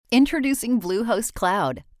Introducing Bluehost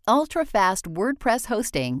Cloud, ultra-fast WordPress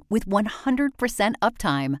hosting with 100%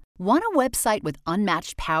 uptime. Want a website with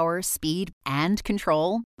unmatched power, speed, and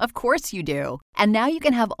control? Of course you do. And now you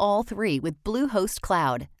can have all three with Bluehost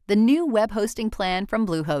Cloud, the new web hosting plan from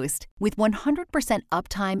Bluehost. With 100%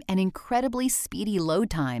 uptime and incredibly speedy load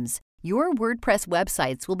times, your WordPress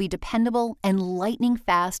websites will be dependable and lightning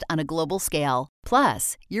fast on a global scale.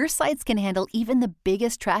 Plus, your sites can handle even the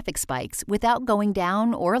biggest traffic spikes without going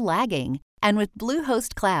down or lagging. And with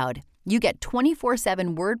Bluehost Cloud, you get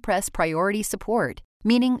 24/7 WordPress priority support,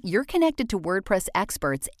 meaning you're connected to WordPress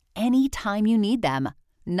experts anytime you need them.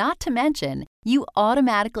 Not to mention, you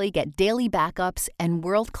automatically get daily backups and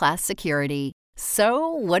world-class security. So,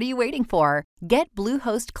 what are you waiting for? Get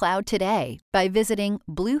Bluehost Cloud today by visiting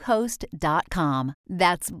Bluehost.com.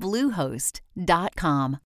 That's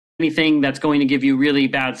Bluehost.com. Anything that's going to give you really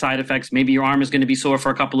bad side effects. Maybe your arm is going to be sore for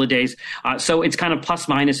a couple of days. So it's kind of plus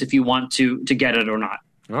minus if you want to get it or not.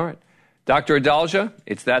 All right. Dr. Adalja,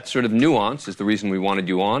 it's that sort of nuance is the reason we wanted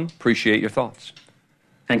you on. Appreciate your thoughts.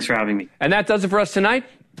 Thanks for having me. And that does it for us tonight.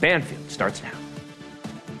 Banfield starts now.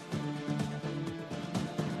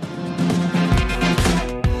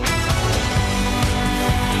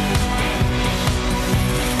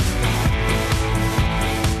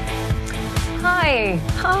 Hi.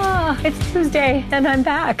 It's Tuesday, and I'm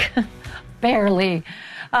back. Barely.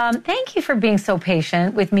 Thank you for being so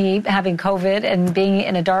patient with me having COVID and being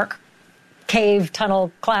in a dark cave,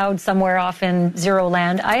 tunnel, cloud somewhere off in Zero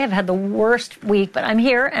Land. I have had the worst week, but I'm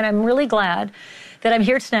here, and I'm really glad that I'm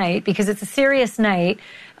here tonight because it's a serious night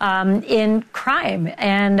in crime.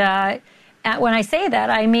 And when I say that,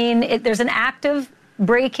 I mean there's an active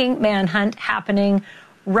breaking manhunt happening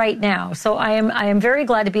right now. So I am very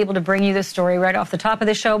glad to be able to bring you this story right off the top of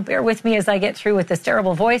the show. Bear with me as I get through with this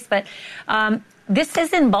terrible voice, but this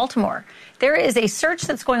is in Baltimore. There is a search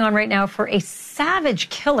that's going on right now for a savage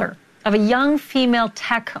killer of a young female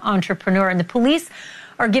tech entrepreneur, and the police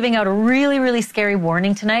are giving out a really, really scary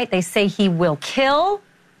warning tonight. They say he will kill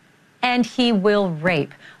and he will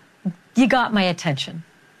rape. You got my attention.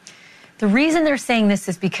 The reason they're saying this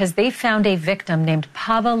is because they found a victim named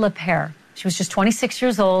Pava Lepere. She was just 26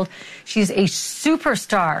 years old. She's a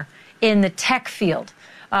superstar in the tech field.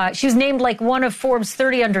 She was named like one of Forbes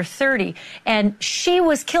 30 under 30, and she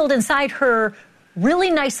was killed inside her really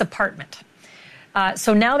nice apartment.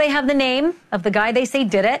 So now they have the name of the guy they say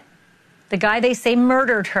did it, the guy they say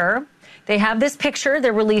murdered her. They have this picture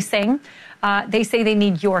they're releasing. They say they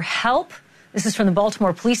need your help. This is from the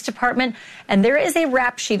Baltimore Police Department, and there is a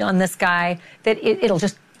rap sheet on this guy that it'll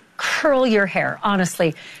just curl your hair,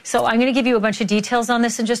 honestly. So I'm going to give you a bunch of details on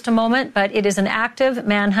this in just a moment, but it is an active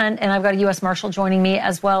manhunt, and I've got a U.S. Marshal joining me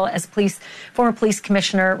as well as former police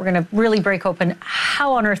commissioner. We're going to really break open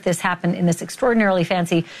how on earth this happened in this extraordinarily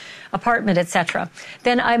fancy apartment, etc.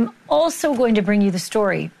 Then I'm also going to bring you the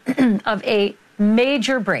story of a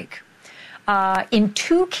major break in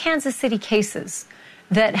two Kansas City cases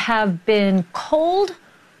that have been cold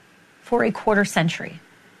for a quarter century.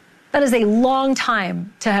 That is a long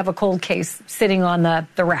time to have a cold case sitting on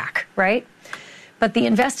the rack, right? But the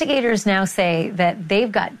investigators now say that they've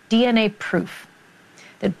got DNA proof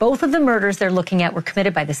that both of the murders they're looking at were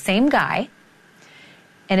committed by the same guy,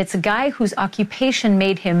 and it's a guy whose occupation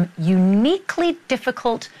made him uniquely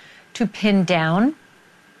difficult to pin down.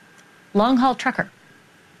 Long-haul trucker.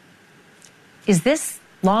 Is this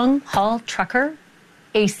long-haul trucker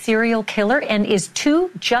a serial killer, and is two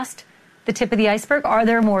just the tip of the iceberg? Are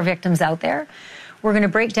there more victims out there? We're going to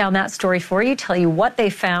break down that story for you, tell you what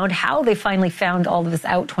they found, how they finally found all of this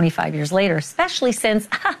out 25 years later, especially since,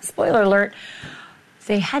 spoiler alert,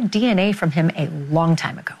 they had DNA from him a long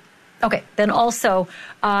time ago. Okay, then also,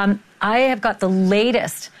 I have got the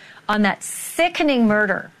latest on that sickening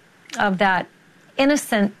murder of that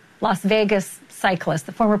innocent Las Vegas cyclist,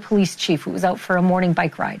 the former police chief who was out for a morning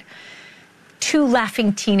bike ride. Two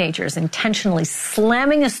laughing teenagers intentionally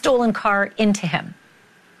slamming a stolen car into him.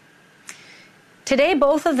 Today,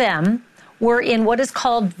 both of them were in what is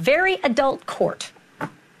called very adult court.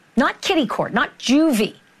 Not kiddie court, not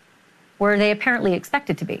juvie, where they apparently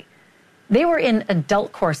expected to be. They were in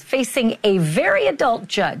adult court facing a very adult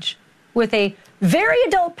judge with a very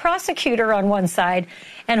adult prosecutor on one side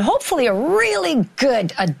and hopefully a really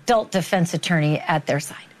good adult defense attorney at their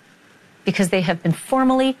side, because they have been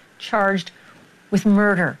formally charged with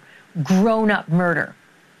murder, grown-up murder.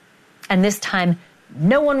 And this time,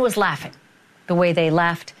 no one was laughing the way they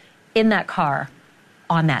laughed in that car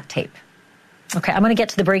on that tape. Okay, I'm going to get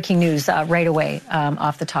to the breaking news right away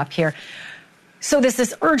off the top here. So this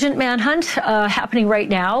is urgent manhunt happening right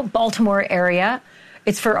now, Baltimore area.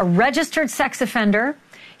 It's for a registered sex offender.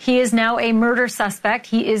 He is now a murder suspect.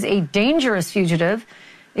 He is a dangerous fugitive.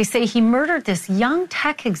 They say he murdered this young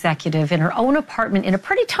tech executive in her own apartment in a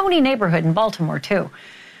pretty Tony neighborhood in Baltimore, too.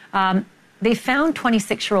 They found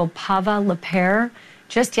 26-year-old Pava Lepere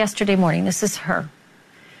just yesterday morning. This is her.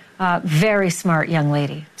 Very smart young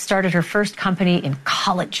lady. Started her first company in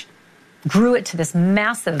college. Grew it to this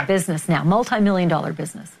massive business now, multi-million-dollar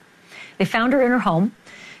business. They found her in her home.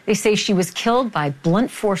 They say she was killed by blunt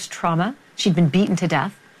force trauma. She'd been beaten to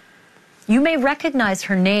death. You may recognize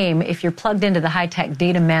her name if you're plugged into the high-tech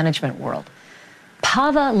data management world.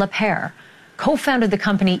 Pava Lepere co-founded the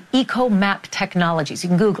company EcoMap Technologies. You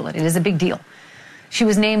can Google it. It is a big deal. She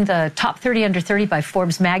was named the top 30 under 30 by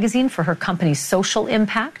Forbes magazine for her company's social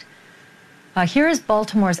impact. Here is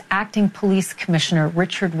Baltimore's acting police commissioner,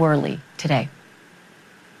 Richard Worley, today.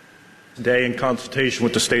 Today, in consultation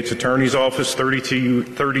with the state's attorney's office,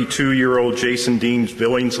 32-year-old Jason Deans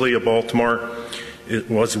Billingsley of Baltimore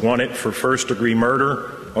was wanted for first-degree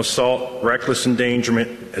murder, assault, reckless endangerment,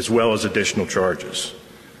 as well as additional charges.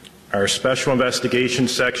 Our Special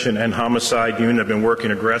Investigations Section and Homicide Unit have been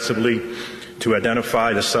working aggressively to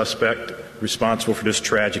identify the suspect responsible for this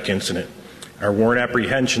tragic incident. Our Warrant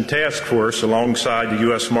Apprehension Task Force, alongside the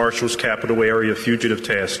U.S. Marshals Capital Area Fugitive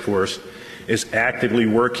Task Force, is actively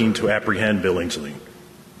working to apprehend Billingsley.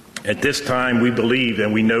 At this time, we believe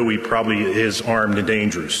and we know he probably is armed and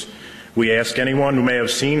dangerous. We ask anyone who may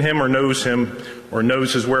have seen him or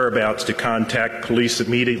knows his whereabouts to contact police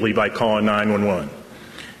immediately by calling 911.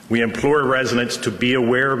 We implore residents to be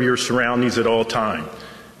aware of your surroundings at all times.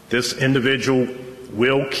 This individual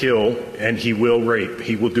will kill and he will rape.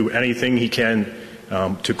 He will do anything he can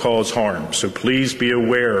to cause harm. So please be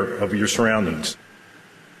aware of your surroundings.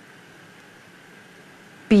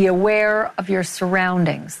 Be aware of your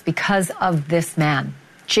surroundings because of this man,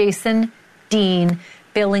 Jason Dean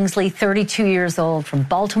Billingsley, 32 years old, from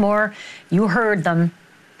Baltimore. You heard them.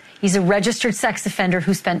 He's a registered sex offender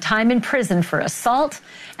who spent time in prison for assault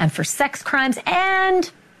and for sex crimes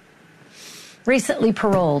and recently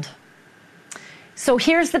paroled. So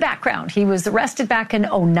here's the background. He was arrested back in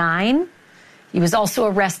 2009. He was also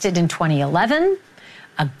arrested in 2011.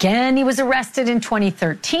 Again, he was arrested in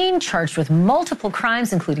 2013, charged with multiple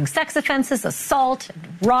crimes, including sex offenses, assault,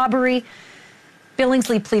 and robbery.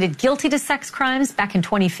 Billingsley pleaded guilty to sex crimes back in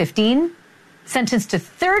 2015, sentenced to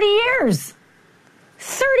 30 years.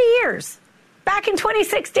 30 years. Back in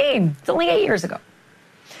 2016. It's only 8 years ago.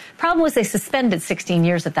 Problem was they suspended 16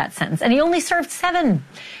 years of that sentence, and he only served 7.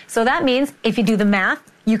 So that means, if you do the math,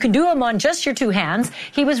 you can do them on just your 2 hands.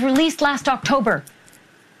 He was released last October.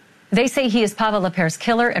 They say he is Pava Lepere's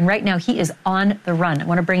killer, and right now he is on the run. I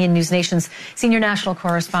want to bring in News Nation's senior national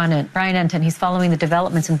correspondent, Brian Enton. He's following the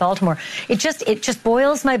developments in Baltimore. It just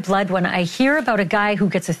boils my blood when I hear about a guy who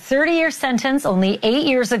gets a 30-year sentence only 8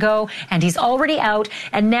 years ago, and he's already out,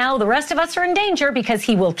 and now the rest of us are in danger because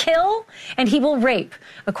he will kill and he will rape,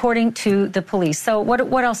 according to the police. So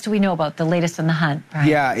what else do we know about the latest in the hunt, Brian?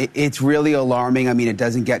 Yeah, it's really alarming. I mean, it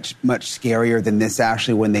doesn't get much scarier than this,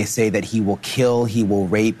 Ashley, when they say that he will kill, he will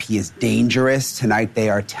rape, he is dangerous. Tonight they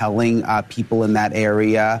are telling people in that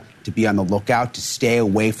area to be on the lookout, to stay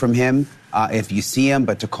away from him if you see him,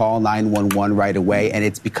 but to call 911 right away. And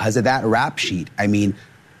it's because of that rap sheet. I mean,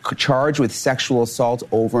 charged with sexual assault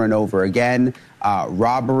over and over again,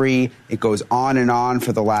 robbery. It goes on and on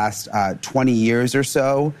for the last 20 years or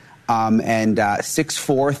so. And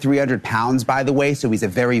 6'4", 300 pounds, by the way. So he's a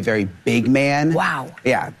very, very big man. Wow.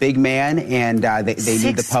 Yeah, big man. And they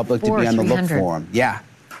need the public to be on the look for him. Yeah.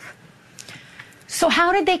 So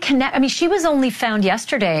how did they connect? I mean, she was only found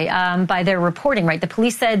yesterday by their reporting, right? The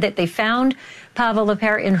police said that they found Pava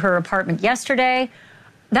Lepere in her apartment yesterday.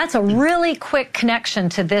 That's a really quick connection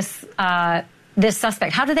to this this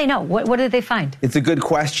suspect. How do they know? What did they find? It's a good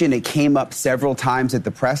question. It came up several times at the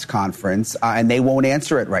press conference, and they won't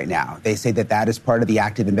answer it right now. They say that that is part of the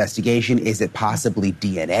active investigation. Is it possibly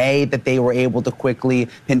DNA that they were able to quickly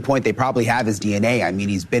pinpoint? They probably have his DNA. I mean,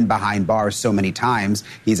 he's been behind bars so many times.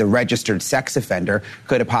 He's a registered sex offender.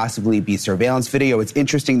 Could it possibly be surveillance video? It's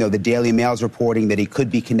interesting, though, the Daily Mail is reporting that he could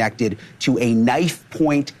be connected to a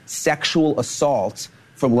knife-point sexual assault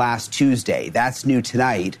from last Tuesday. That's new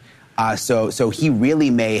tonight. So he really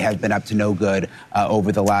may have been up to no good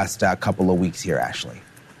over the last couple of weeks here, Ashley.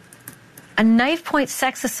 A knife-point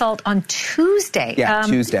sex assault on Tuesday. Yeah,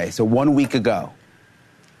 Tuesday. So 1 week ago.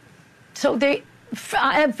 So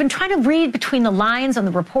I've been trying to read between the lines on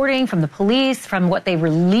the reporting from the police, from what they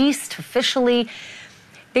released officially.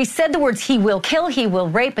 They said the words, he will kill, he will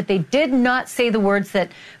rape, but they did not say the words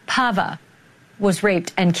that Pava was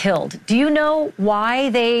raped and killed. Do you know why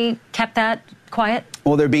they kept that quiet?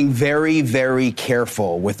 Well, they're being very, very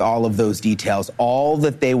careful with all of those details. All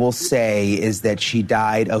that they will say is that she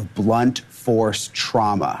died of blunt force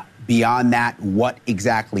trauma. Beyond that, what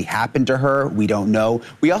exactly happened to her, we don't know.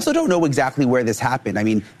 We also don't know exactly where this happened. I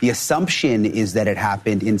mean, the assumption is that it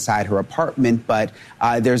happened inside her apartment, but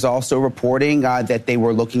there's also reporting that they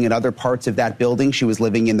were looking at other parts of that building. She was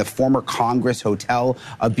living in the former Congress Hotel,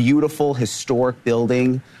 a beautiful historic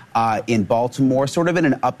building in Baltimore, sort of in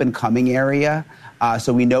an up-and-coming area.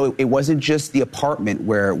 So we know it wasn't just the apartment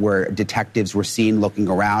where detectives were seen looking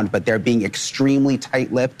around, but they're being extremely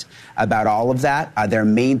tight-lipped about all of that. Their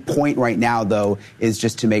main point right now, though, is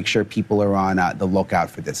just to make sure people are on the lookout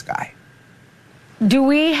for this guy. Do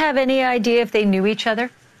we have any idea if they knew each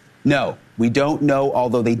other? No, we don't know,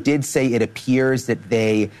 although they did say it appears that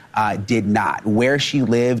they did not. Where she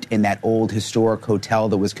lived in that old historic hotel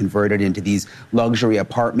that was converted into these luxury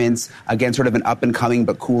apartments, again, sort of an up-and-coming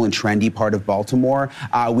but cool and trendy part of Baltimore,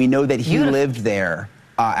 we know that he lived there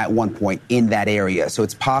at one point in that area. So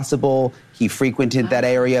it's possible he frequented that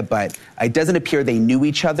area, but it doesn't appear they knew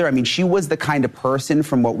each other. I mean, she was the kind of person,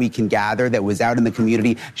 from what we can gather, that was out in the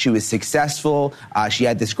community. She was successful. She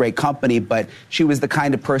had this great company, but she was the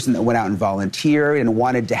kind of person that went out and volunteered and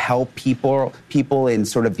wanted to help people in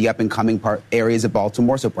sort of the up-and-coming areas of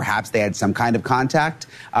Baltimore. So perhaps they had some kind of contact,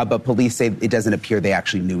 but police say it doesn't appear they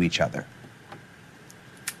actually knew each other.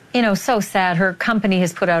 You know, so sad. Her company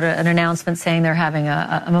has put out an announcement saying they're having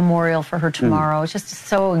a memorial for her tomorrow. It's just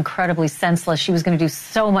so incredibly senseless. She was going to do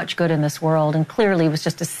so much good in this world, and clearly was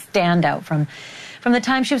just a standout from the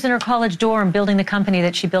time she was in her college dorm building the company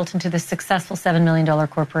that she built into this successful $7 million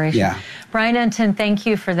corporation. Yeah. Brian Enton, thank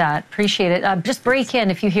you for that. Appreciate it. Just break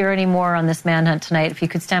in if you hear any more on this manhunt tonight. If you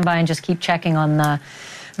could stand by and just keep checking on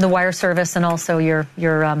the wire service and also your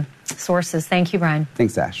sources. Thank you, Brian.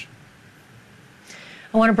 Thanks, Ash.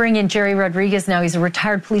 I want to bring in Jerry Rodriguez now. He's a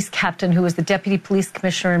retired police captain who was the deputy police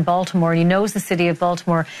commissioner in Baltimore, and he knows the city of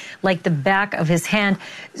Baltimore like the back of his hand.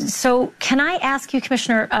 So can I ask you,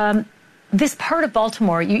 Commissioner, this part of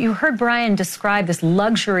Baltimore, you heard Brian describe this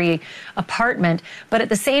luxury apartment, but at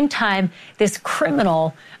the same time, this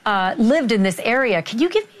criminal lived in this area. Can you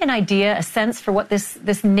give me an idea, a sense for what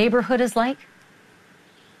this neighborhood is like?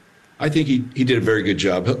 I think he did a very good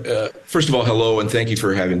job. First of all, hello, and thank you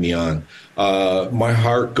for having me on. My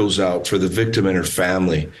heart goes out for the victim and her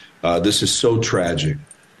family. This is so tragic.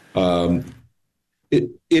 It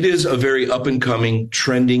is a very up-and-coming,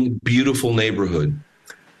 trending, beautiful neighborhood.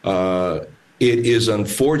 It is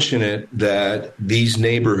unfortunate that these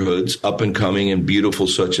neighborhoods, up-and-coming and beautiful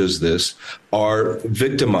such as this, are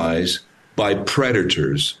victimized by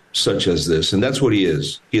predators such as this. And that's what he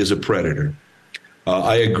is. He is a predator.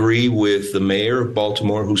 I agree with the mayor of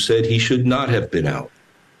Baltimore, who said he should not have been out.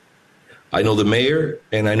 I know the mayor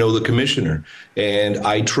and I know the commissioner, and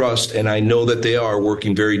I trust and I know that they are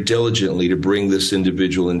working very diligently to bring this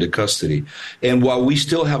individual into custody. And while we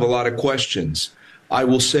still have a lot of questions, I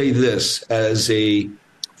will say this as a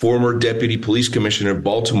former deputy police commissioner of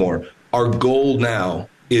Baltimore, our goal now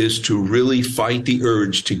is to really fight the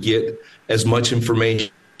urge to get as much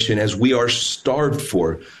information as we are starved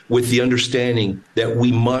for, with the understanding that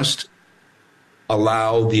we must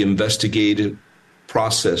allow the investigative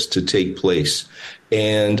process to take place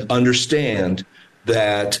and understand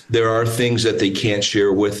that there are things that they can't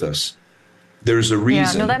share with us. There's a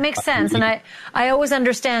reason. Yeah, no, that makes sense. And I always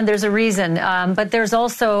understand there's a reason, but there's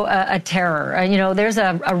also a terror. There's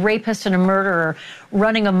a rapist and a murderer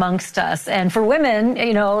running amongst us. And for women,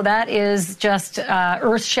 that is just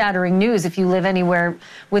earth-shattering news if you live anywhere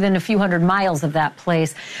within a few hundred miles of that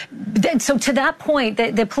place. So to that point,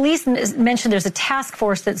 the police mentioned there's a task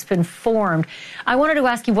force that's been formed. I wanted to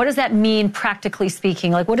ask you, what does that mean practically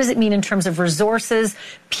speaking? Like, what does it mean in terms of resources,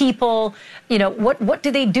 people? What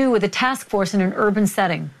do they do with a task force in an urban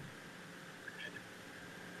setting?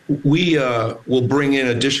 We will bring in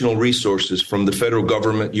additional resources from the federal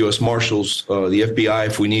government, U.S. Marshals, the FBI,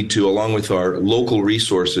 if we need to, along with our local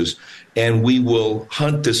resources, and we will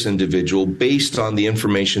hunt this individual based on the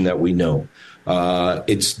information that we know.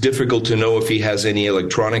 It's difficult to know if he has any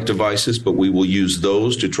electronic devices, but we will use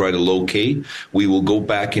those to try to locate. We will go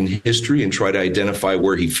back in history and try to identify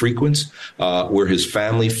where he frequents, where his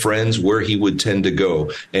family, friends, where he would tend to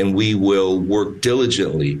go. And we will work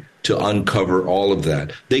diligently to uncover all of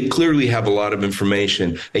that. They clearly have a lot of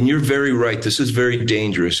information. And you're very right. This is very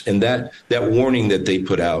dangerous. And that warning that they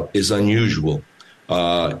put out is unusual.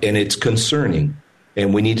 And it's concerning.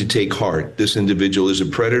 And we need to take heart. This individual is a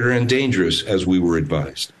predator and dangerous, as we were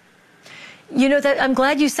advised. That I'm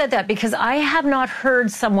glad you said that, because I have not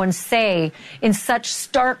heard someone say in such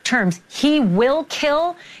stark terms, he will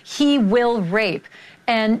kill, he will rape.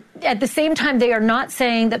 And at the same time, they are not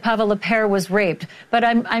saying that Pavel Lepere was raped. But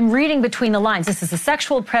I'm reading between the lines. This is a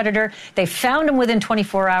sexual predator. They found him within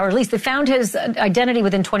 24 hours. At least they found his identity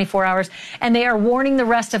within 24 hours. And they are warning the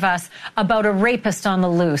rest of us about a rapist on the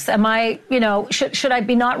loose. Am I, should I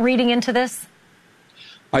be not reading into this?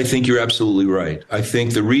 I think you're absolutely right. I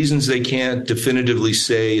think the reasons they can't definitively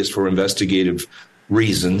say is for investigative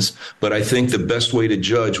reasons, but I think the best way to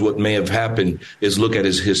judge what may have happened is look at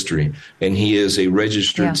his history. And he is a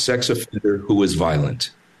registered sex offender who is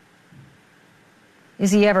violent.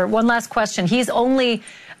 Is he ever? One last question. He's only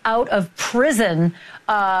out of prison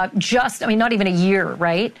not even a year,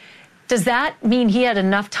 right? Does that mean he had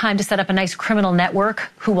enough time to set up a nice criminal network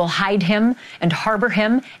who will hide him and harbor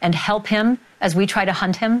him and help him as we try to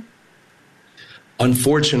hunt him?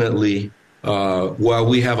 Unfortunately, while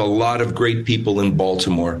we have a lot of great people in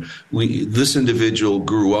Baltimore, this individual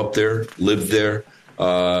grew up there, lived there,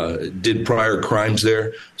 did prior crimes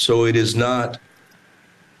there. So it is not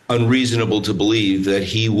unreasonable to believe that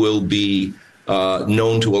he will be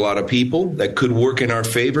known to a lot of people that could work in our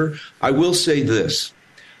favor. I will say this.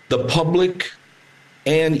 The public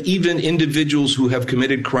and even individuals who have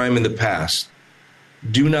committed crime in the past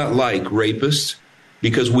do not like rapists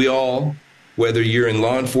because we all, whether you're in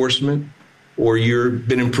law enforcement or you've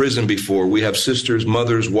been in prison before, we have sisters,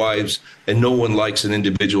 mothers, wives, and no one likes an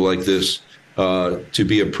individual like this to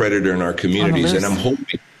be a predator in our communities. And I'm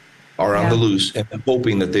hoping, on the loose, and I'm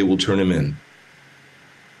hoping that they will turn him in.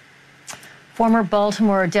 Former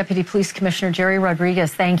Baltimore Deputy Police Commissioner Jerry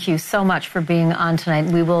Rodriguez, thank you so much for being on tonight.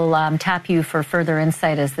 We will tap you for further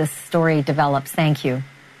insight as this story develops. Thank you.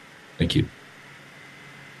 Thank you.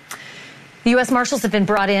 The U.S. Marshals have been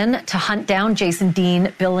brought in to hunt down Jason Dean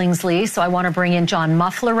Billingsley. So I want to bring in John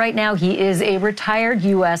Muffler right now. He is a retired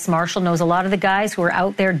U.S. Marshal, knows a lot of the guys who are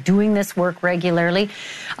out there doing this work regularly.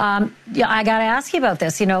 I got to ask you about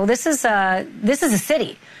this. This is a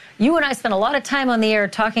city. You and I spent a lot of time on the air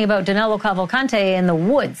talking about Danilo Cavalcante in the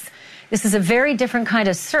woods. This is a very different kind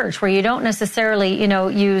of search where you don't necessarily,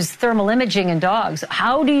 use thermal imaging in dogs.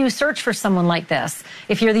 How do you search for someone like this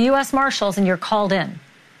if you're the U.S. Marshals and you're called in?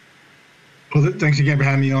 Well, thanks again for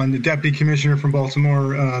having me on. The Deputy Commissioner from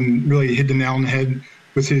Baltimore really hit the nail on the head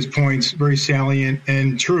with his points, very salient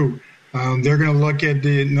and true. They're going to look at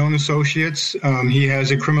the known associates. He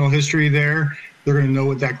has a criminal history there. They're going to know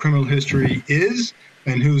what that criminal history is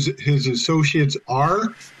and who his associates are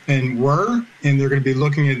and were, and they're going to be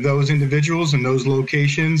looking at those individuals and those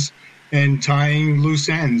locations and tying loose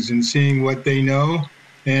ends and seeing what they know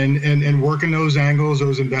and working those angles,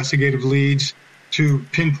 those investigative leads to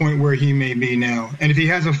pinpoint where he may be now. And if he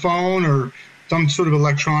has a phone or some sort of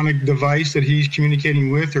electronic device that he's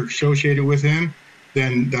communicating with or associated with him,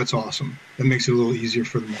 then that's awesome. That makes it a little easier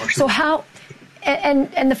for the marshals. So how...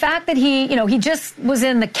 And the fact that he just was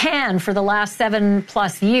in the can for the last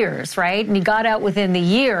 7+ years, right? And he got out within the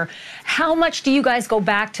year. How much do you guys go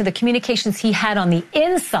back to the communications he had on the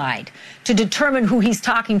inside to determine who he's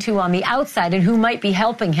talking to on the outside and who might be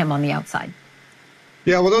helping him on the outside?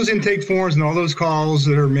 Yeah, well, those intake forms and all those calls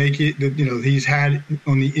that he's had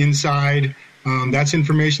on the inside, that's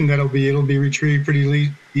information it'll be retrieved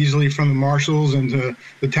pretty easily from the marshals and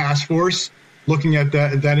the task force, looking at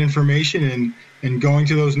that information and going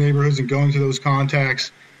to those neighborhoods and going to those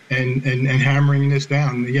contacts and hammering this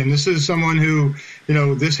down. Again, this is someone who,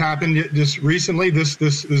 this happened just recently,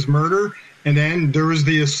 this murder, and then there was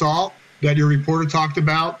the assault that your reporter talked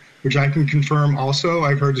about, which I can confirm also.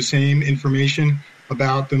 I've heard the same information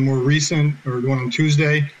about the more recent, or the one on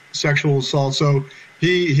Tuesday, sexual assault. So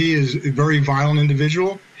he is a very violent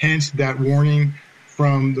individual, hence that warning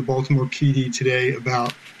from the Baltimore PD today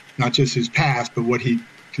about not just his past, but what he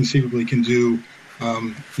conceivably can do,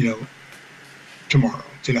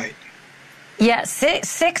 tonight. Yeah,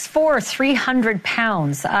 6'4", 300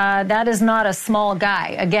 pounds. That is not a small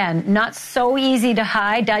guy. Again, not so easy to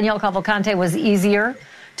hide. Daniel Cavalcante was easier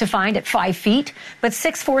to find at 5 feet, but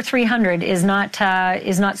 6'4", 300 is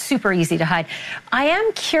not super easy to hide. I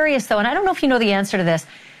am curious, though, and I don't know if you know the answer to this,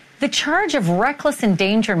 the charge of reckless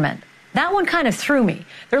endangerment. That one kind of threw me.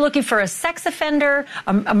 They're looking for a sex offender,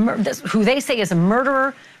 who they say is a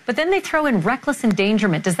murderer, but then they throw in reckless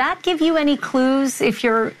endangerment. Does that give you any clues, if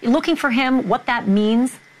you're looking for him, what that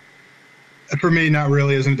means? For me, not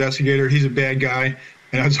really. As an investigator, he's a bad guy,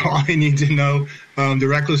 and that's all I need to know. The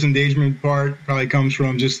reckless endangerment part probably comes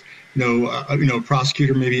from just,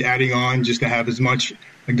 prosecutor maybe adding on just to have as much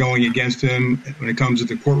going against him when it comes to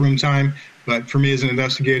the courtroom time. But for me as an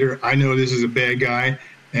investigator, I know this is a bad guy.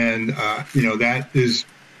 And, that is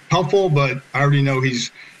helpful, but I already know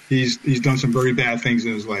he's done some very bad things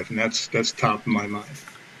in his life, and that's top of my mind.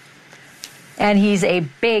 And he's a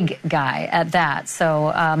big guy at that.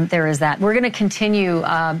 So there is that. We're going to continue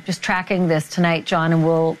just tracking this tonight, John, and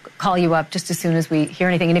we'll call you up just as soon as we hear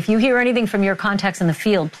anything. And if you hear anything from your contacts in the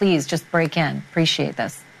field, please just break in. Appreciate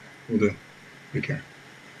this. Will do. Take care.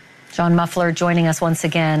 John Muffler joining us once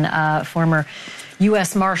again, former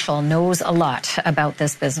U.S. Marshal, knows a lot about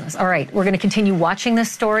this business. All right, we're going to continue watching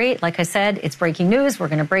this story. Like I said, it's breaking news. We're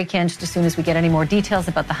going to break in just as soon as we get any more details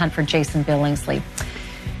about the hunt for Jason Billingsley.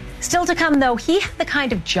 Still to come, though, he had the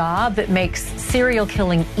kind of job that makes serial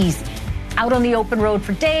killing easy. Out on the open road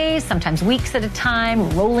for days, sometimes weeks at a time,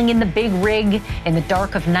 rolling in the big rig in the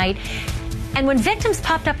dark of night. And when victims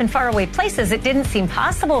popped up in faraway places, it didn't seem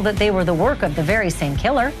possible that they were the work of the very same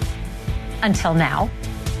killer. Until now.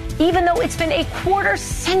 Even though it's been a quarter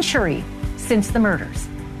century since the murders.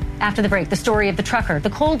 After the break, the story of the trucker,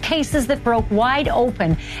 the cold cases that broke wide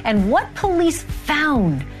open, and what police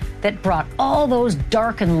found that brought all those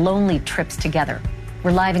dark and lonely trips together.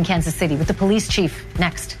 We're live in Kansas City with the police chief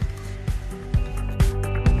next.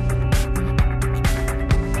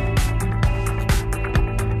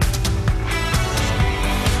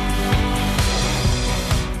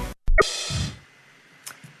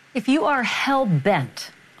 If you are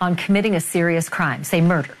hell-bent on committing a serious crime, say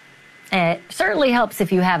murder, it certainly helps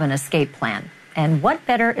if you have an escape plan. And what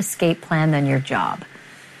better escape plan than your job?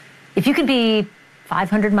 If you can be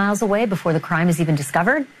 500 miles away before the crime is even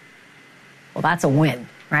discovered, well, that's a win,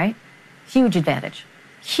 right? Huge advantage.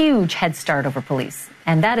 Huge head start over police.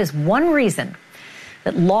 And that is one reason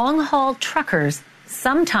that long-haul truckers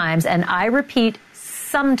sometimes, and I repeat,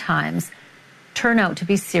 sometimes, turn out to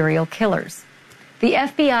be serial killers. The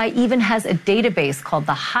FBI even has a database called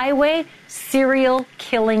the Highway Serial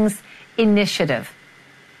Killings Initiative.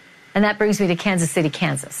 And that brings me to Kansas City,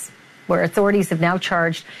 Kansas, where authorities have now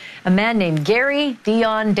charged a man named Gary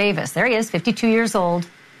Dion Davis. There he is, 52 years old.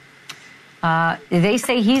 They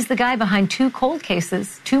say he's the guy behind two cold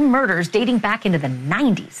cases, two murders dating back into the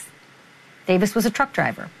 90s. Davis was a truck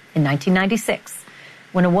driver in 1996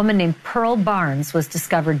 when a woman named Pearl Barnes was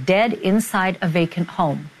discovered dead inside a vacant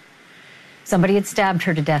home. Somebody had stabbed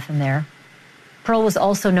her to death in there. Pearl was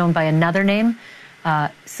also known by another name,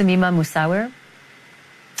 Samima Musawir.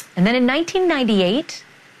 And then in 1998,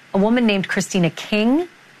 a woman named Christina King,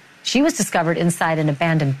 she was discovered inside an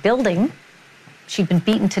abandoned building. She'd been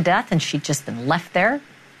beaten to death and she'd just been left there.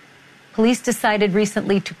 Police decided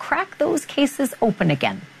recently to crack those cases open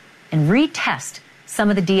again and retest some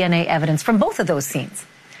of the DNA evidence from both of those scenes.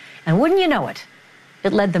 And wouldn't you know it,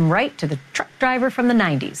 it led them right to the truck driver from the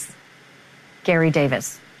 90s. Gary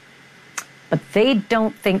Davis. But they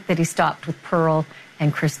don't think that he stopped with Pearl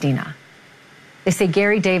and Christina. They say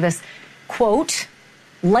Gary Davis, quote,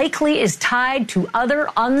 likely is tied to other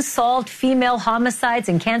unsolved female homicides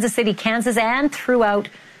in Kansas City, Kansas, and throughout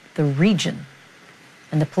the region.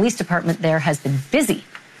 And the police department there has been busy.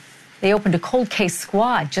 They opened a cold case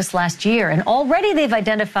squad just last year, and already they've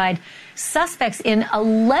identified suspects in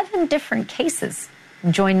 11 different cases.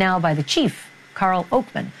 I'm joined now by the chief, Carl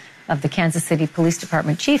Oakman, of the Kansas City Police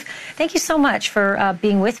Department. Chief, thank you so much for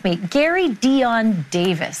being with me. Gary Dion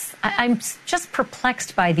Davis, I'm just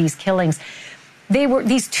perplexed by these killings. They were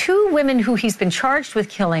these two women who he's been charged with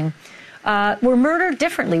killing were murdered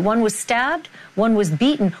differently. One was stabbed, one was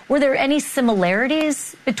beaten. Were there any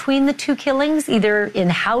similarities between the two killings, either in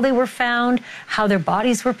how they were found, how their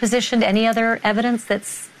bodies were positioned, any other evidence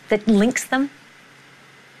that links them?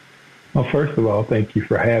 Well, first of all, thank you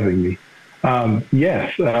for having me.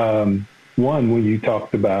 Yes. One, when you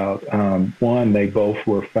talked about one, they both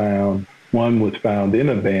were found. One was found in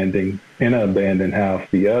an abandoned house.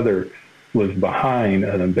 The other was behind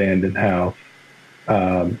an abandoned house.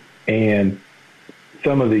 And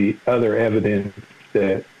some of the other evidence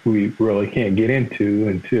that we really can't get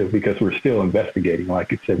into because we're still investigating.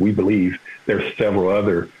 Like I said, we believe there's several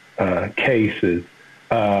other cases.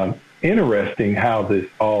 Interesting how this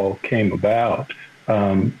all came about.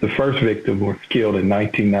 The first victim was killed in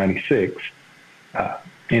 1996,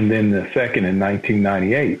 and then the second in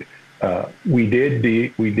 1998. We did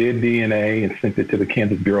DNA and sent it to the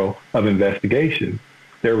Kansas Bureau of Investigation.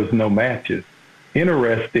 There was no matches.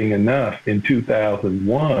 Interesting enough, in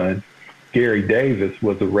 2001, Gary Davis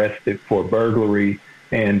was arrested for burglary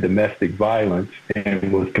and domestic violence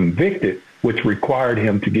and was convicted, which required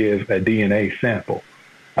him to give a DNA sample.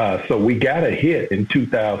 So we got a hit in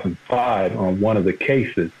 2005 on one of the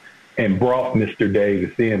cases and brought Mr.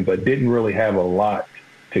 Davis in, but didn't really have a lot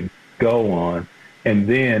to go on. And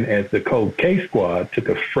then as the cold case squad took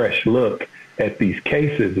a fresh look at these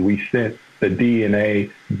cases, we sent the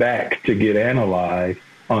DNA back to get analyzed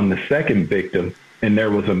on the second victim, and there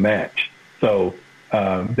was a match. So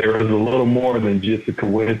there was a little more than just a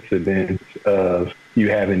coincidence of you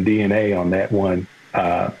having DNA on that one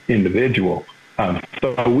individual.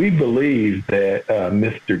 So we believe that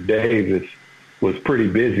Mr. Davis was pretty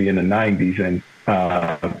busy in the 90s, and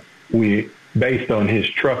based on his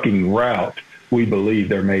trucking route, we believe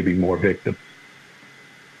there may be more victims.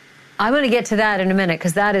 I'm going to get to that in a minute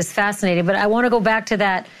because that is fascinating. But I want to go back to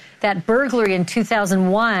that burglary in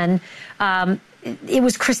 2001. It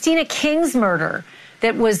was Christina King's murder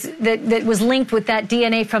that was linked with that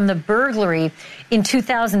DNA from the burglary in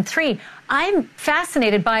 2003. I'm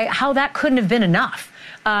fascinated by how that couldn't have been enough.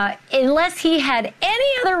 Unless he had any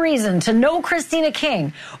other reason to know Christina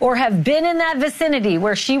King or have been in that vicinity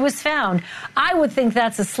where she was found, I would think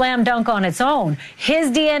that's a slam dunk on its own. His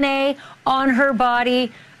DNA on her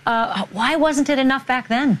body, why wasn't it enough back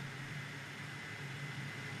then?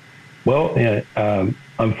 Well,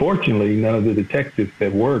 unfortunately, none of the detectives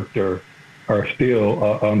that worked are still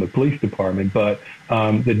on the police department, but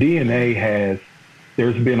the DNA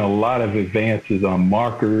there's been a lot of advances on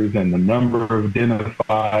markers and the number of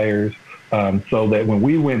identifiers, so that when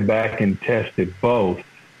we went back and tested both,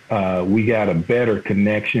 we got a better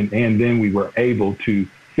connection, and then we were able to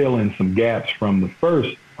fill in some gaps from the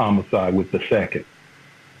first homicide with the second.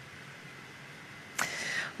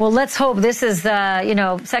 Well, let's hope this is,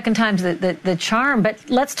 second time's the charm. But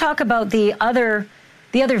let's talk about the other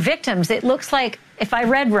victims. It looks like, if I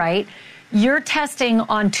read right, you're testing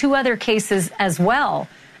on 2 other cases as well,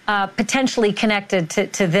 potentially connected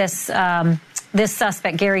to this this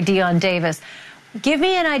suspect, Gary Dion Davis. Give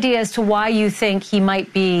me an idea as to why you think he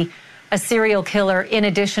might be a serial killer in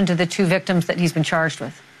addition to the 2 victims that he's been charged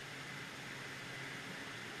with.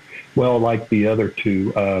 Well, like the other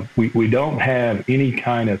 2, we don't have any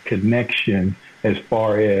kind of connection as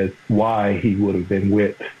far as why he would have been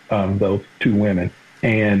with those 2 women.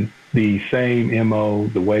 And the same MO,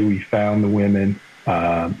 the way we found the women,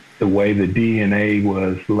 the way the DNA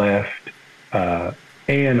was left,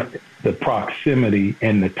 and the proximity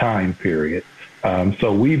and the time period.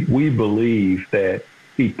 So we believe that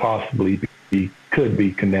he possibly could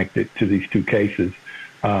be connected to these 2 cases,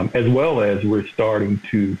 as well as we're starting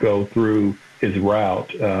to go through his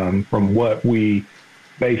route. From what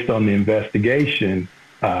based on the investigation,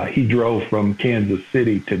 he drove from Kansas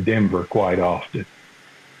City to Denver quite often.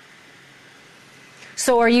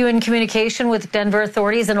 So are you in communication with Denver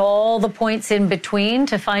authorities and all the points in between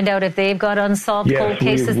to find out if they've got unsolved cold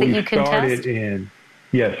cases that you can test?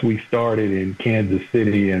 Yes, we started in Kansas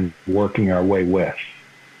City and working our way west.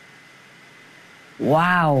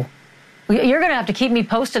 Wow. You're going to have to keep me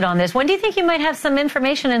posted on this. When do you think you might have some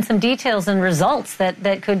information and some details and results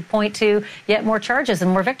that could point to yet more charges and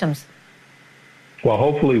more victims? Well,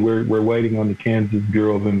 hopefully we're waiting on the Kansas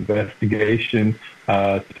Bureau of Investigation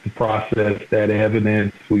to process that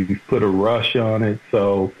evidence. We've put a rush on it,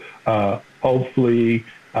 so hopefully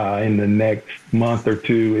in the next month or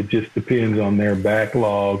 2, it just depends on their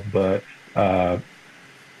backlog, but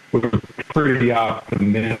we're pretty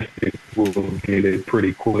optimistic we'll get it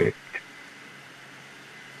pretty quick.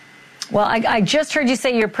 Well, I just heard you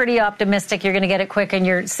say you're pretty optimistic you're going to get it quick, and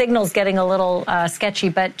your signal's getting a little sketchy.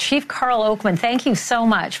 But Chief Carl Oakman, thank you so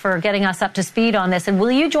much for getting us up to speed on this. And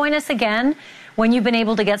will you join us again when you've been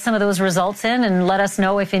able to get some of those results in and let us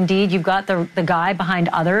know if indeed you've got the guy behind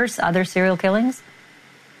other serial killings?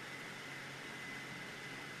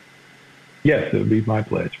 Yes, it would be my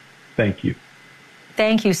pleasure. Thank you.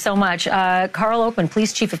 Thank you so much. Carl Oakman,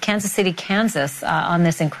 Police Chief of Kansas City, Kansas, on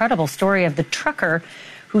this incredible story of the trucker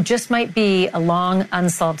who just might be a long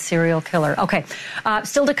unsolved serial killer. Okay,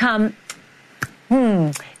 still to come.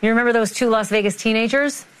 You remember those 2 Las Vegas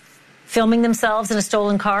teenagers filming themselves in a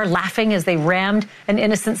stolen car, laughing as they rammed an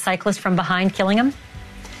innocent cyclist from behind, killing him?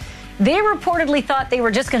 They reportedly thought they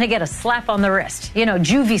were just going to get a slap on the wrist,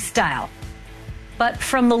 juvie style. But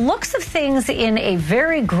from the looks of things in a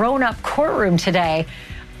very grown-up courtroom today,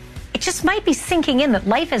 it just might be sinking in that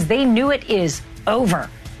life as they knew it is over.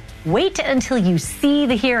 Wait until you see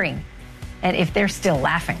the hearing and if they're still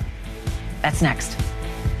laughing. That's next.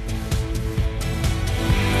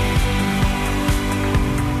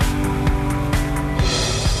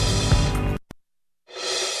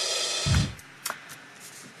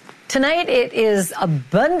 Tonight it is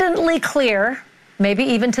abundantly clear, maybe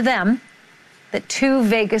even to them, that 2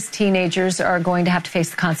 Vegas teenagers are going to have to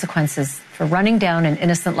face the consequences for running down an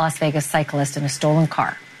innocent Las Vegas cyclist in a stolen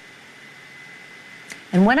car.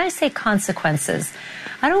 And when I say consequences,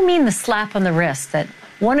 I don't mean the slap on the wrist that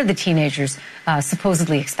one of the teenagers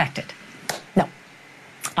supposedly expected. No,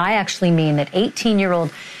 I actually mean that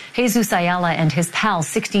 18-year-old Jesus Ayala and his pal,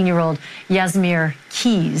 16-year-old Yasmir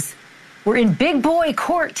Keys, We're in big boy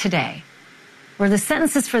court today, where the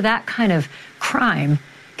sentences for that kind of crime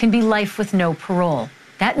can be life with no parole.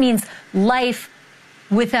 That means life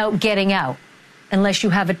without getting out, unless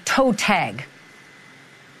you have a toe tag.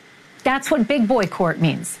 That's what big boy court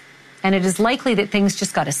means. And it is likely that things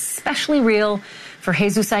just got especially real for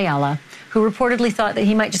Jesus Ayala, who reportedly thought that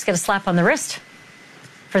he might just get a slap on the wrist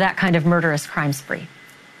for that kind of murderous crime spree.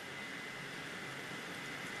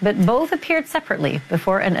 But both appeared separately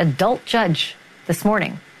before an adult judge this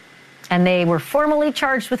morning, and they were formally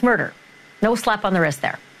charged with murder. No slap on the wrist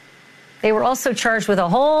there. They were also charged with a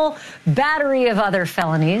whole battery of other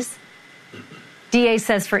felonies. DA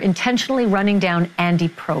says for intentionally running down Andy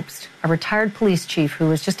Probst, a retired police chief who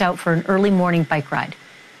was just out for an early morning bike ride.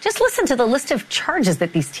 Just listen to the list of charges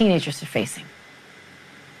that these teenagers are facing.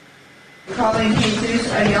 Calling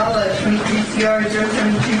Jesus Ayala, 23 CR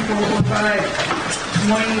 072445. Good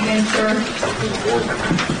morning again, sir.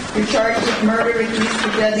 You're charged with murder with use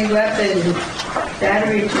of deadly weapon,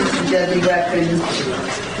 battery with use of deadly weapon,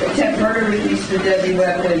 attempt murder with use of deadly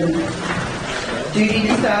weapon, duty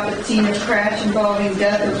to stop at scene of crash involving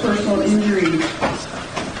death or personal injury,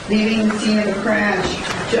 leaving the scene of a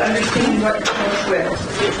crash, to understand what to cope with.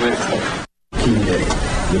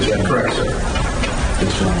 Is that correct, sir? Yes,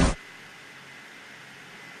 Your Honor.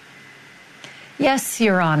 Yes,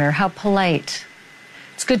 Your Honor. How polite.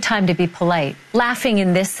 It's a good time to be polite. Laughing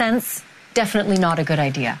in this sense, definitely not a good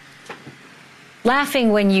idea.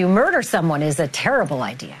 Laughing when you murder someone is a terrible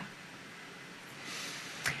idea.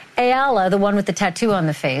 Ayala, the one with the tattoo on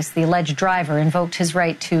the face, the alleged driver, invoked his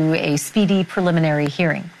right to a speedy preliminary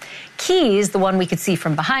hearing. Keys, the one we could see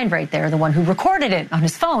from behind right there, the one who recorded it on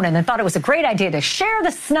his phone and then thought it was a great idea to share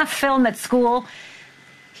the snuff film at school,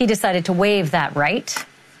 he decided to waive that right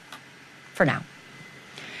for now.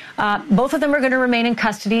 Both of them are going to remain in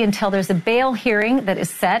custody until there's a bail hearing that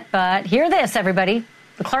is set. But hear this, everybody.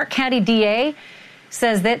 The Clark County DA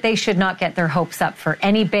says that they should not get their hopes up for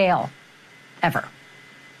any bail ever.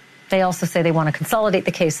 They also say they want to consolidate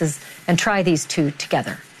the cases and try these two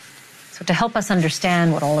together. So to help us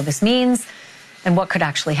understand what all of this means and what could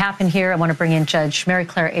actually happen here, I want to bring in Judge Mary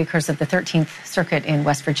Claire Akers of the 13th Circuit in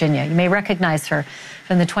West Virginia. You may recognize her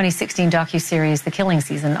from the 2016 docuseries The Killing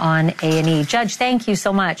Season on A&E. Judge, thank you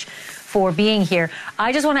so much for being here.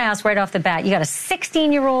 I just want to ask right off the bat, you got a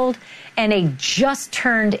 16-year-old and a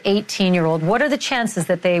just-turned 18-year-old. What are the chances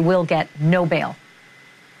that they will get no bail?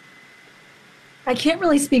 I can't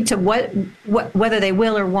really speak to whether they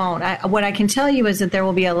will or won't. What I can tell you is that there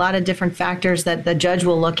will be a lot of different factors that the judge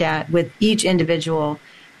will look at with each individual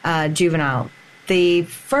juvenile. The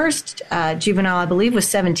first juvenile, I believe, was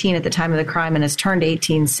 17 at the time of the crime and has turned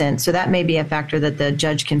 18 since, so that may be a factor that the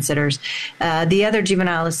judge considers. The other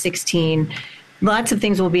juvenile is 16. Lots of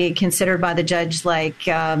things will be considered by the judge, like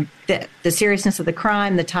the seriousness of the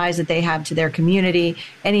crime, the ties that they have to their community,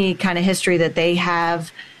 any kind of history that they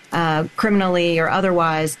have criminally or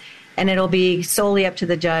otherwise, and it'll be solely up to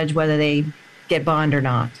the judge whether they get bond or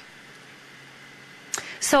not.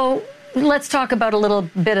 So let's talk about a little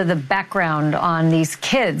bit of the background on these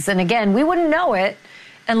kids. And again, we wouldn't know it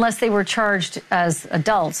unless they were charged as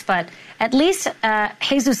adults, but at least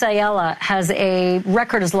Jesus Ayala has a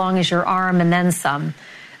record as long as your arm and then some.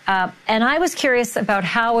 And I was curious about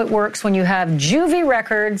how it works when you have juvie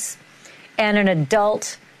records and an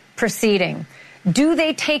adult proceeding. Do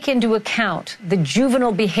they take into account the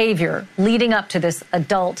juvenile behavior leading up to this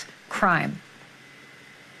adult crime?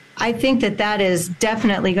 I think that is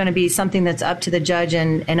definitely going to be something that's up to the judge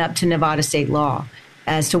and up to Nevada state law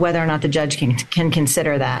as to whether or not the judge can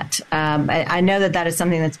consider that. I know that is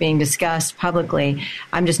something that's being discussed publicly.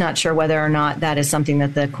 I'm just not sure whether or not that is something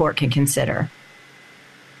that the court can consider.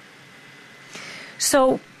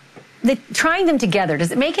 So trying them together,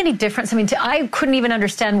 does it make any difference? I mean, I couldn't even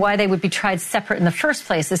understand why they would be tried separate in the first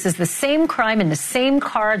place. This is the same crime in the same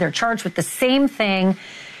car. They're charged with the same thing.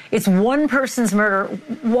 It's one person's murder.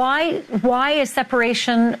 Why a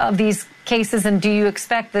separation of these cases, and do you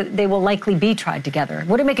expect that they will likely be tried together?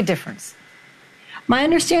 Would it make a difference? My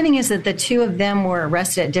understanding is that the two of them were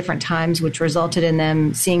arrested at different times, which resulted in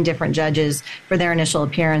them seeing different judges for their initial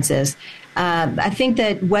appearances. I think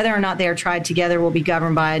that whether or not they are tried together will be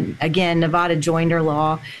governed by, again, Nevada joinder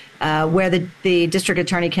law, where the district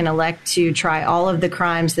attorney can elect to try all of the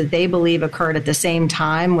crimes that they believe occurred at the same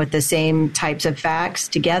time with the same types of facts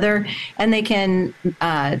together, and they can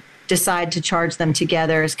decide to charge them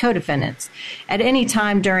together as co-defendants. At any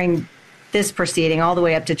time during this proceeding, all the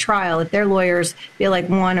way up to trial, if their lawyers feel like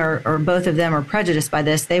one or both of them are prejudiced by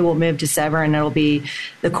this, they will move to sever, and it'll be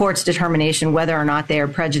the court's determination whether or not they are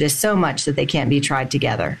prejudiced so much that they can't be tried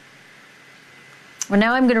together. Well,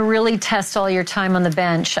 now I'm going to really test all your time on the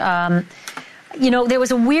bench. There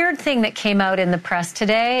was a weird thing that came out in the press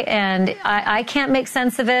today, and I can't make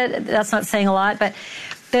sense of it. That's not saying a lot, but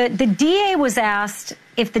the DA was asked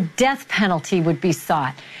if the death penalty would be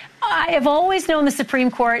sought. I have always known the Supreme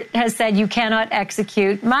Court has said you cannot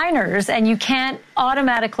execute minors, and you can't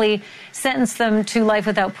automatically sentence them to life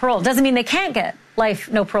without parole. Doesn't mean they can't get life,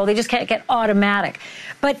 no parole. They just can't get automatic.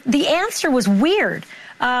 But the answer was weird.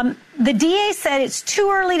 The DA said it's too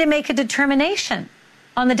early to make a determination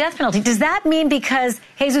on the death penalty. Does that mean because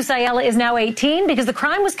Jesus Ayala is now 18? Because the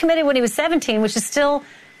crime was committed when he was 17, which is still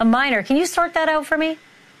a minor. Can you sort that out for me?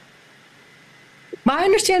 My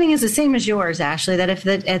understanding is the same as yours, Ashley, that if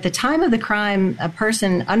at the time of the crime, a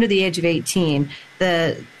person under the age of 18,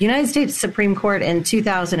 the United States Supreme Court in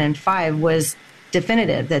 2005 was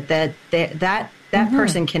definitive that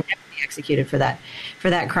person can never be executed for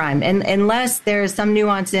that crime. And unless there's some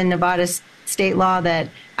nuance in Nevada state law that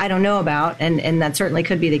I don't know about, and that certainly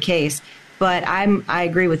could be the case. But I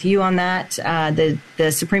agree with you on that.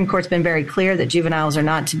 The Supreme Court's been very clear that juveniles are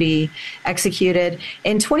not to be executed.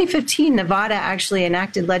 In 2015, Nevada actually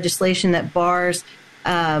enacted legislation that bars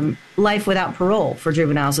life without parole for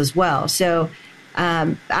juveniles as well. So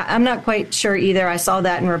I'm not quite sure either. I saw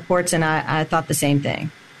that in reports, and I thought the same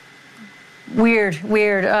thing. Weird.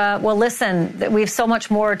 Well, listen, we have so much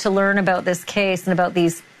more to learn about this case and about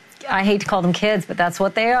these, I hate to call them kids, but that's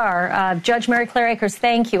what they are. Judge Mary Claire Akers,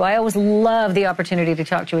 thank you. I always love the opportunity to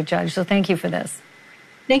talk to a judge, so thank you for this.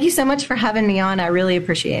 Thank you so much for having me on. I really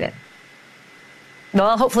appreciate it.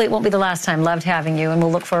 Well, hopefully it won't be the last time. Loved having you, and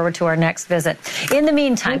we'll look forward to our next visit. In the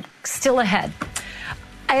meantime, still ahead,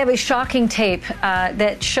 I have a shocking tape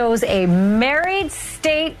that shows a married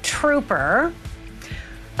state trooper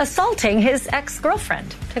assaulting his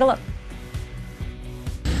ex-girlfriend. Take a look.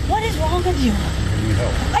 What is wrong with you?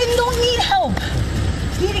 I don't need help.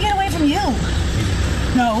 I need to get away from you.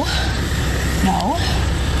 No.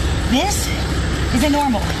 This isn't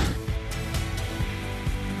normal.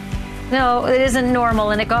 No, it isn't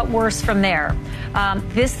normal, and it got worse from there.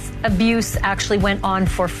 This abuse actually went on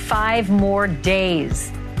for 5 more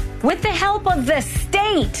days. With the help of the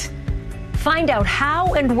state, find out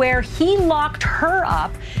how and where he locked her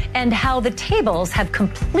up and how the tables have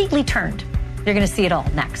completely turned. You're going to see it all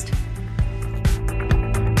next.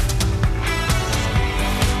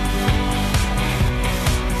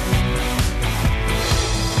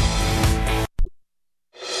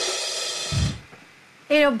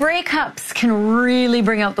 Breakups can really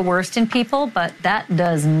bring out the worst in people, but that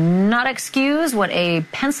does not excuse what a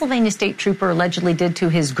Pennsylvania state trooper allegedly did to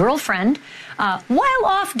his girlfriend while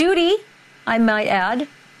off duty, I might add,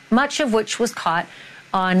 much of which was caught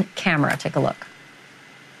on camera. Take a look.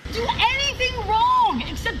 Do anything wrong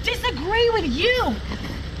except disagree with you.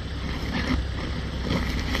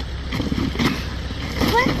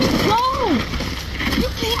 Let me go. You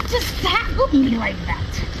can't just tackle me like that.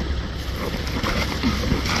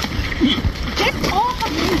 Get off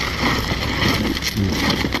of me.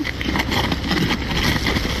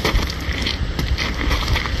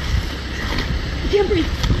 I can't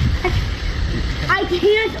breathe. I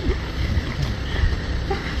can't.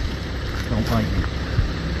 Don't bite me.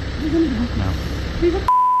 Let me go. No.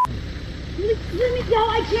 Let me go.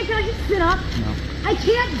 I can't. Can I just sit up? No. I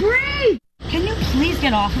can't breathe. Can you please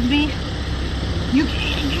get off of me? You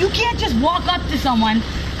can't just walk up to someone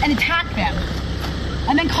and attack them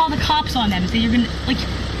and then call the cops on them and say you're gonna,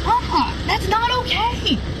 that's not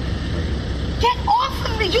okay. Get off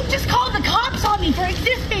of me. You just called the cops on me for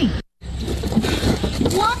existing.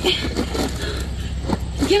 What?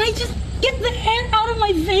 Can I just get the air out of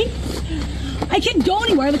my face? I can't go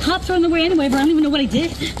anywhere. The cops are on the way anyway, but I don't even know what I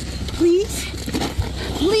did. Please.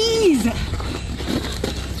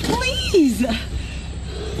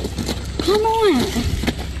 Come on.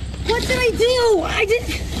 What did I do?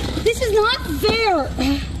 This is not fair.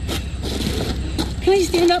 Can I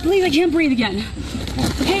stand up, please? I can't breathe again.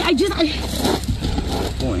 Okay,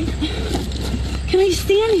 Boy. Can I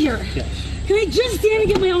stand here? Yes. Can I just stand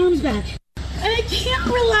and get my arms back? And I can't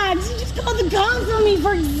relax. You just called the cops on me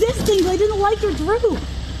for existing. I didn't like your group.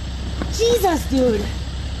 Jesus, dude.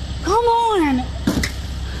 Come on.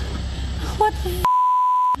 What the f***?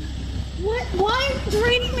 What? Why are you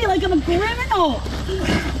treating me like I'm a criminal?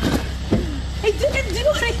 I didn't do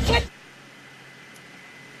anything.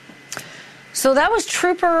 So that was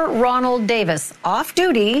Trooper Ronald Davis, off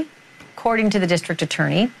duty, according to the district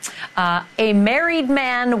attorney. A married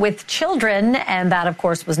man with children, and that, of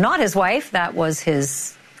course, was not his wife. That was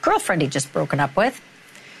his girlfriend he'd just broken up with.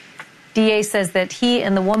 DA says that he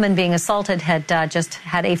and the woman being assaulted had just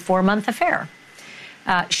had a 4-month affair.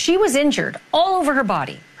 She was injured all over her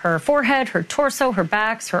body, her forehead, her torso, her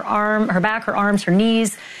back, her arms, her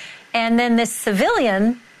knees. And then this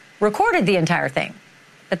civilian recorded the entire thing.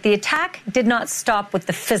 But the attack did not stop with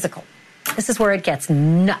the physical. This is where it gets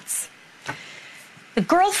nuts. The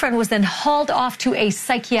girlfriend was then hauled off to a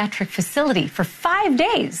psychiatric facility for 5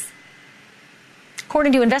 days.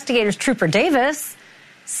 According to investigators, Trooper Davis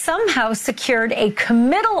somehow secured a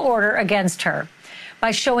committal order against her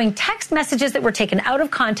by showing text messages that were taken out of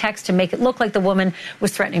context to make it look like the woman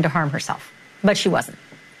was threatening to harm herself. But she wasn't.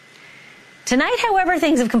 Tonight, however,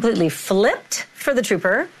 things have completely flipped for the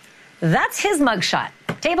trooper. That's his mugshot.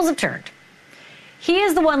 Tables have turned. He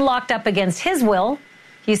is the one locked up against his will.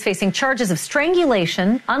 He's facing charges of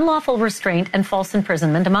strangulation, unlawful restraint, and false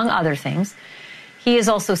imprisonment, among other things. He is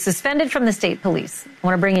also suspended from the state police. I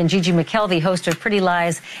want to bring in Gigi McKelvey, host of Pretty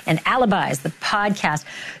Lies and Alibis, the podcast.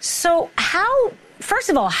 So first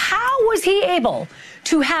of all, how was he able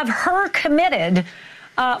to have her committed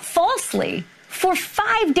falsely for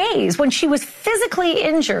 5 days when she was physically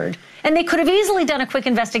injured? And they could have easily done a quick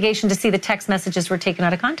investigation to see the text messages were taken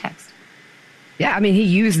out of context. Yeah, I mean, he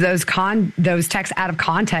used those texts out of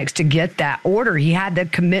context to get that order. He had the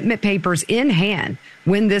commitment papers in hand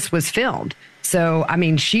when this was filmed. So, I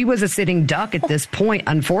mean, she was a sitting duck at this point.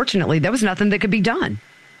 Unfortunately, there was nothing that could be done.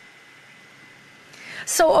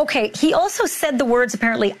 So, okay, he also said the words,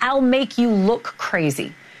 apparently, "I'll make you look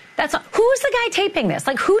crazy." Who's the guy taping this?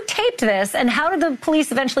 Like, who taped this, and how did the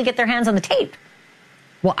police eventually get their hands on the tape?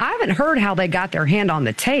 Well, I haven't heard how they got their hand on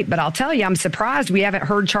the tape, but I'll tell you, I'm surprised we haven't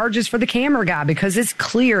heard charges for the camera guy, because it's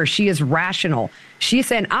clear she is rational. She's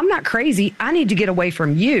saying, I'm not crazy. I need to get away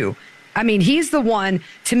from you. I mean, he's the one.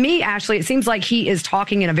 To me, Ashley, it seems like he is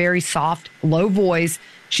talking in a very soft, low voice.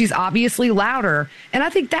 She's obviously louder. And I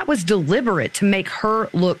think that was deliberate to make her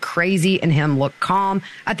look crazy and him look calm.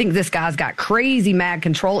 I think this guy's got crazy mad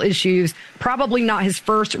control issues. Probably not his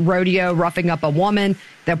first rodeo roughing up a woman.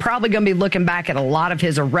 They're probably going to be looking back at a lot of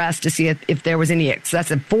his arrests to see if there was any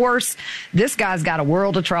excessive force. This guy's got a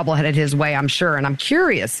world of trouble headed his way, I'm sure. And I'm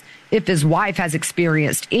curious if his wife has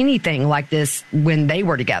experienced anything like this when they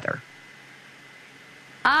were together.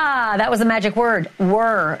 Ah, that was a magic word,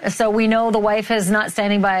 were. So we know the wife is not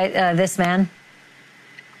standing by this man?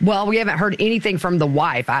 Well, we haven't heard anything from the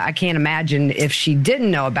wife. I can't imagine if she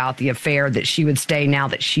didn't know about the affair that she would stay now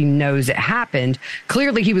that she knows it happened.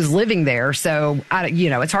 Clearly, he was living there, so,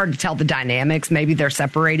 it's hard to tell the dynamics. Maybe they're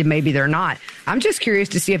separated, maybe they're not. I'm just curious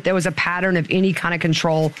to see if there was a pattern of any kind of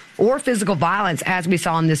control or physical violence as we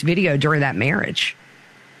saw in this video during that marriage.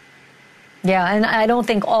 Yeah, and I don't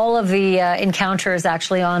think all of the encounter is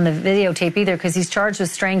actually on the videotape either, because he's charged with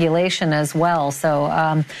strangulation as well. So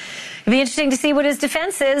it'd be interesting to see what his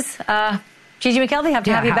defense is. Gigi McKelvey,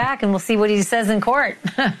 have you back, and we'll see what he says in court.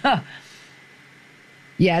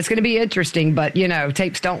 Yeah, it's going to be interesting, but,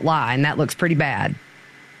 tapes don't lie, and that looks pretty bad.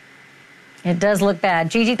 It does look bad.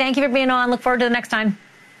 Gigi, thank you for being on. Look forward to the next time.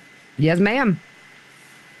 Yes, ma'am.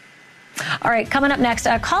 All right, coming up next,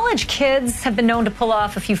 college kids have been known to pull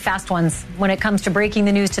off a few fast ones when it comes to breaking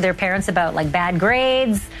the news to their parents about, like, bad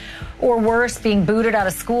grades or worse, being booted out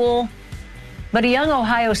of school. But a young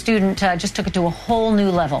Ohio student just took it to a whole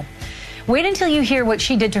new level. Wait until you hear what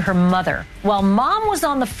she did to her mother while mom was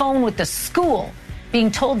on the phone with the school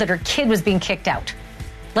being told that her kid was being kicked out.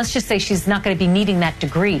 Let's just say she's not going to be needing that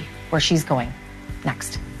degree where she's going.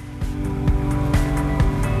 Next.